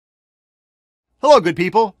Hello, good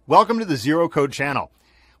people. Welcome to the Zero Code channel.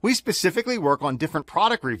 We specifically work on different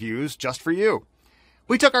product reviews just for you.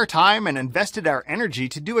 We took our time and invested our energy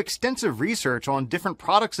to do extensive research on different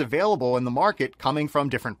products available in the market coming from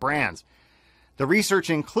different brands. The research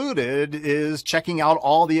included is checking out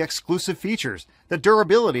all the exclusive features, the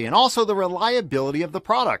durability, and also the reliability of the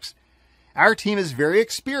products. Our team is very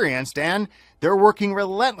experienced and they're working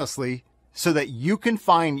relentlessly so that you can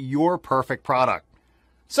find your perfect product.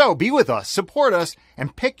 So be with us, support us,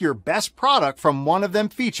 and pick your best product from one of them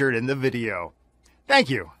featured in the video. Thank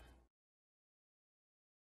you.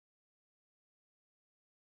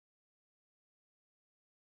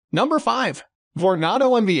 Number 5.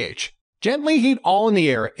 Vornado MVH. Gently heat all in the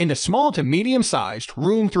air in a small to medium-sized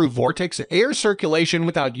room through vortex air circulation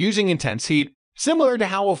without using intense heat, similar to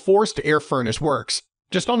how a forced air furnace works,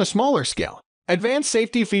 just on a smaller scale. Advanced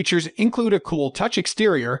safety features include a cool touch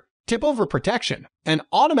exterior, tip-over protection, and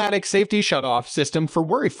automatic safety shutoff system for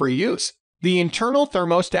worry-free use. The internal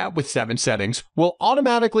thermostat with 7 settings will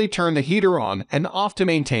automatically turn the heater on and off to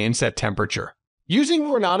maintain set temperature. Using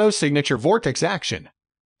Vornado's signature vortex action,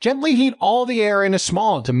 gently heat all the air in a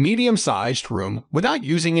small to medium-sized room without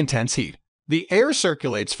using intense heat. The air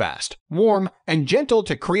circulates fast, warm, and gentle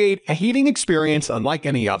to create a heating experience unlike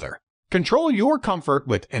any other. Control your comfort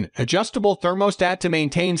with an adjustable thermostat to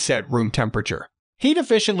maintain set room temperature. Heat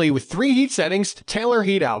efficiently with 3 heat settings to tailor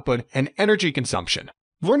heat output and energy consumption.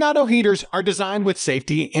 Vornado heaters are designed with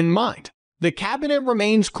safety in mind. The cabinet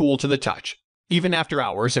remains cool to the touch, even after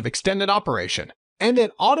hours of extended operation, and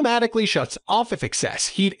it automatically shuts off if excess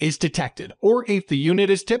heat is detected or if the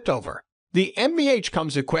unit is tipped over. The MVH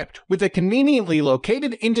comes equipped with a conveniently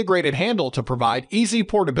located integrated handle to provide easy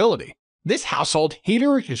portability. This household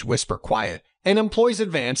heater is whisper quiet and employs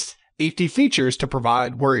advanced safety features to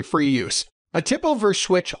provide worry-free use. A tip-over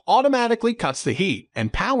switch automatically cuts the heat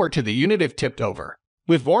and power to the unit if tipped over.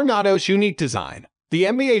 With Vornado's unique design, the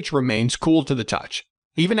MVH remains cool to the touch,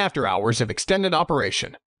 even after hours of extended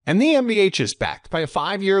operation. And the MVH is backed by a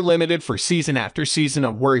 5-year limited for season after season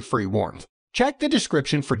of worry-free warmth. Check the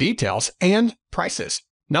description for details and prices.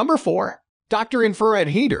 Number 4. Dr. Infrared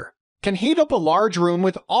Heater. Can heat up a large room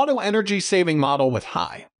with auto energy saving model with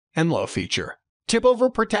high and low feature, tip-over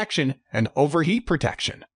protection, and overheat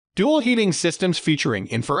protection. Dual heating systems featuring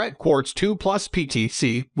infrared quartz 2 plus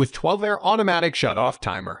PTC with 12-air automatic shutoff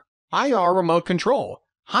timer, IR remote control,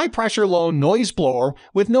 high-pressure low noise blower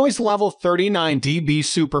with noise level 39 dB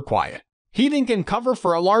super quiet. Heating can cover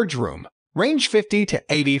for a large room, range 50 to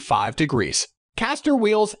 85 degrees. Caster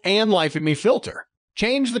wheels and Life at Me filter.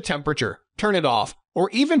 Change the temperature, turn it off, or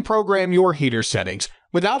even program your heater settings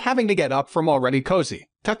without having to get up from already cozy,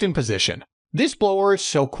 tucked-in position. This blower is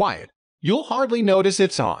so quiet, you'll hardly notice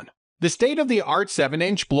it's on. The state-of-the-art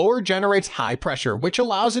 7-inch blower generates high pressure, which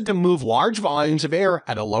allows it to move large volumes of air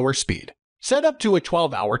at a lower speed. Set up to a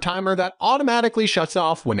 12-hour timer that automatically shuts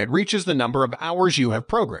off when it reaches the number of hours you have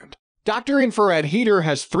programmed. Dr. Infrared Heater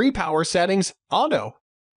has 3 power settings: auto,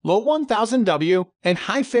 low 1000W, and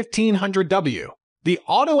high 1500W. The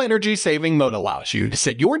auto energy saving mode allows you to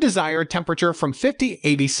set your desired temperature from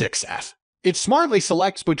 50-86 F. It smartly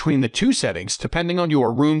selects between the 2 settings depending on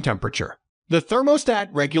your room temperature. The thermostat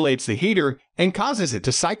regulates the heater and causes it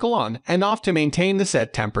to cycle on and off to maintain the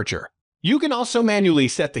set temperature. You can also manually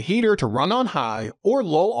set the heater to run on high or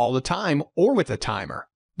low all the time or with a timer.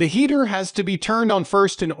 The heater has to be turned on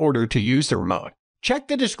first in order to use the remote. Check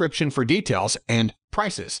the description for details and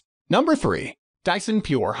prices. Number 3. Dyson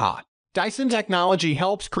Pure Hot. Dyson technology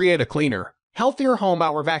helps create a cleaner, healthier home.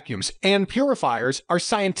 Our vacuums and purifiers are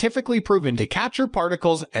scientifically proven to capture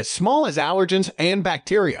particles as small as allergens and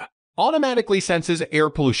bacteria, automatically senses air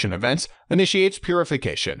pollution events, initiates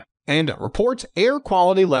purification, and reports air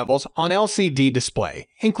quality levels on LCD display,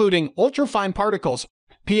 including ultrafine particles,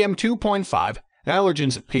 PM2.5,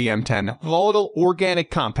 allergens, PM10, volatile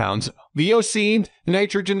organic compounds, VOC,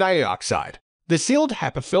 nitrogen dioxide. The sealed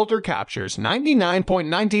HEPA filter captures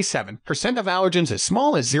 99.97% of allergens as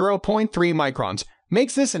small as 0.3 microns,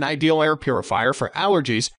 makes this an ideal air purifier for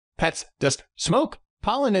allergies, pets, dust, smoke,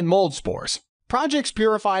 pollen, and mold spores. Projects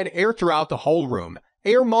purified air throughout the whole room.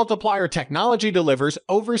 Air multiplier technology delivers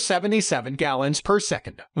over 77 gallons per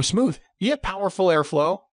second of smooth yet powerful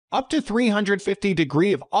airflow. Up to 350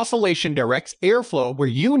 degrees of oscillation directs airflow where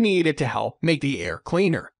you need it to help make the air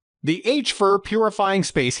cleaner. The HFIR purifying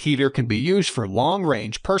space heater can be used for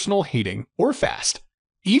long-range personal heating or fast,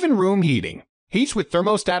 even room heating. Heats with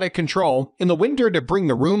thermostatic control in the winter to bring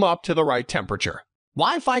the room up to the right temperature.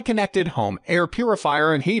 Wi-Fi connected home air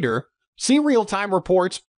purifier and heater. See real-time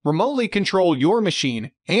reports, remotely control your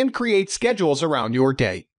machine, and create schedules around your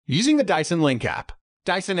day using the Dyson Link app.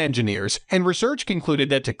 Dyson engineers and research concluded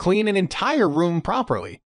that to clean an entire room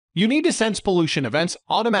properly, you need to sense pollution events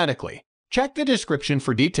automatically. Check the description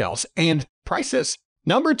for details and prices.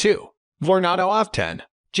 Number 2. Vornado AV10.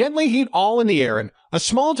 Gently heat all in the air in a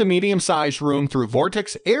small to medium-sized room through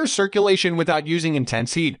vortex air circulation without using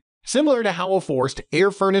intense heat, similar to how a forced air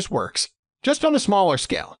furnace works, just on a smaller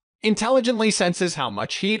scale. Intelligently senses how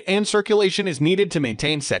much heat and circulation is needed to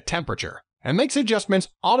maintain set temperature, and makes adjustments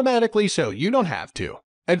automatically so you don't have to.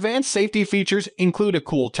 Advanced safety features include a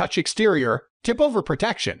cool touch exterior, tip-over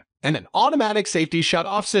protection, and an automatic safety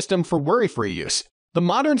shut-off system for worry-free use. The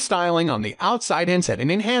modern styling on the outside hints at an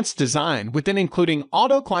enhanced design within, including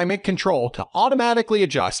auto climate control to automatically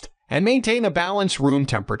adjust and maintain a balanced room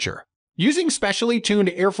temperature. Using specially tuned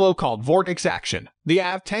airflow called vortex action, the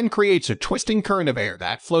AV10 creates a twisting current of air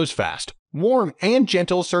that flows fast, warm, and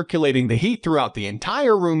gentle, circulating the heat throughout the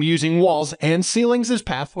entire room using walls and ceilings as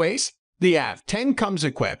pathways. The AV10 comes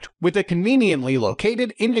equipped with a conveniently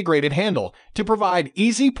located integrated handle to provide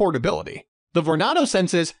easy portability. The Vornado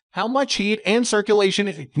senses how much heat and circulation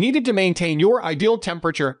is needed to maintain your ideal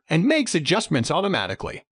temperature and makes adjustments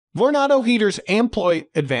automatically. Vornado heaters employ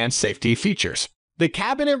advanced safety features. The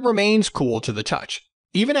cabinet remains cool to the touch,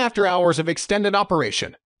 even after hours of extended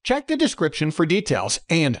operation. Check the description for details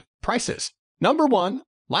and prices. Number 1.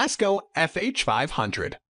 Lasko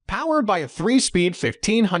FH500. Powered by a 3-speed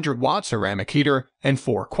 1500-watt ceramic heater and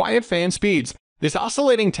 4 quiet fan speeds, this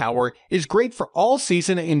oscillating tower is great for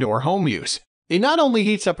all-season indoor home use. It not only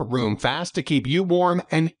heats up a room fast to keep you warm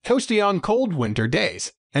and toasty on cold winter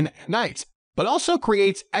days and nights, but also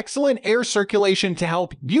creates excellent air circulation to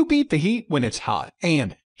help you beat the heat when it's hot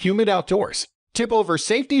and humid outdoors. Tip-over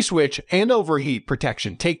safety switch and overheat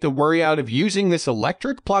protection take the worry out of using this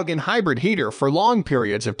electric plug-in hybrid heater for long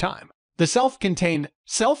periods of time. The self-contained,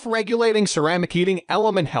 self-regulating ceramic heating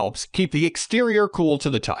element helps keep the exterior cool to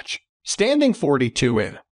the touch. Standing 42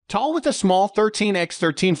 in, tall with a small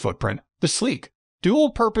 13x13 footprint, the sleek,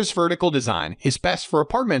 dual-purpose vertical design is best for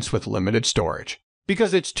apartments with limited storage.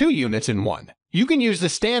 Because it's 2 units in one, you can use the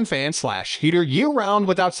stand fan/heater year-round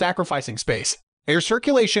without sacrificing space, air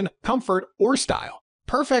circulation, comfort, or style.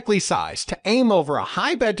 Perfectly sized to aim over a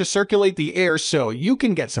high bed to circulate the air so you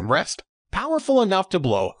can get some rest. Powerful enough to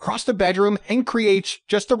blow across the bedroom and creates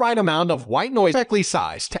just the right amount of white noise. Perfectly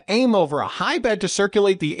sized to aim over a high bed to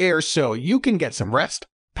circulate the air so you can get some rest.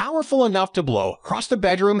 Powerful enough to blow across the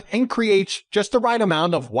bedroom and creates just the right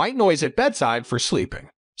amount of white noise at bedside for sleeping.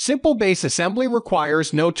 Simple base assembly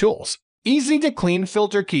requires no tools. Easy to clean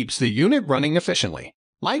filter keeps the unit running efficiently.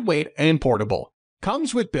 Lightweight and portable.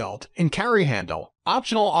 Comes with built-in carry handle,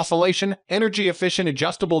 optional oscillation, energy-efficient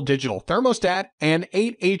adjustable digital thermostat, and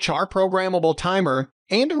 8HR programmable timer,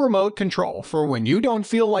 and a remote control for when you don't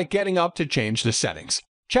feel like getting up to change the settings.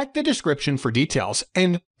 Check the description for details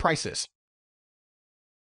and prices.